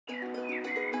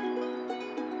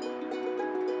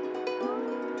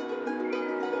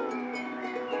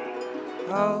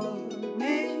hold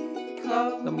me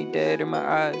close. Look me dead in my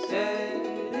eyes,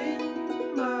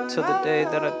 till the day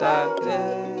that I die.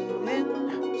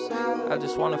 I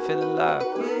just wanna feel alive.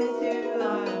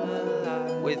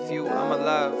 With you, I'm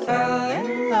alive. Fell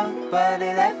in love, but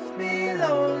it left me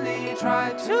lonely.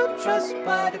 Tried to trust,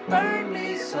 but it burned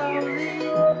me slowly.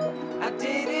 I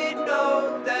didn't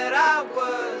know that I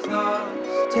was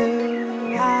lost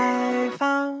till I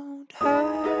found her.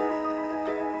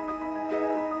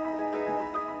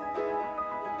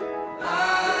 I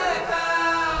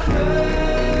found her.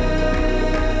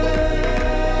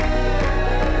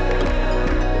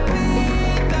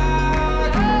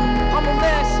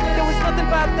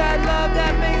 About that love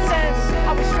that made sense.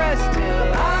 I was stressed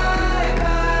till I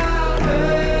found her.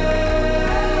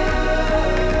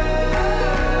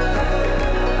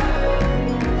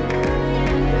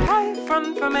 I've run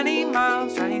for many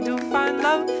miles trying to find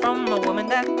love from a woman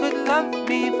that could love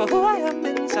me for who I am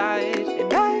inside.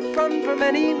 And I've run for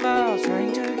many miles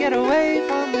trying to get away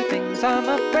from the things I'm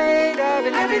afraid of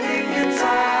and everything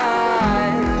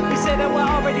inside. You say that we're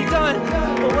already done,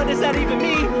 but what does that even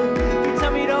mean?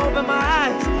 Tell me to open my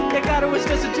eyes. Yeah, God, it was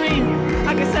just a dream.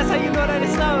 I guess that's how you know that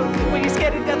it's love, when you're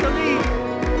scared to death to leave.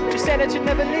 You say that you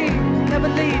never leave, never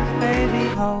leave. Baby,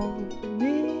 hold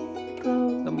me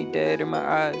close. Look me dead in my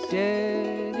eyes,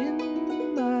 dead in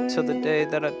my till the day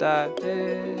that I die.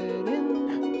 Dead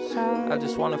inside. I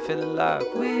just wanna feel alive.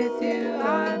 With you,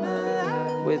 I'm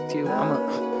alive. With you, I'm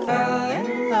a fell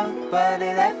in love, but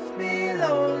it left me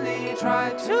lonely.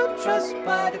 Tried to trust,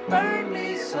 but it burned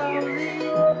me slowly.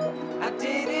 I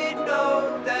didn't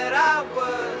know that I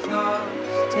was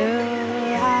lost till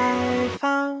I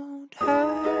found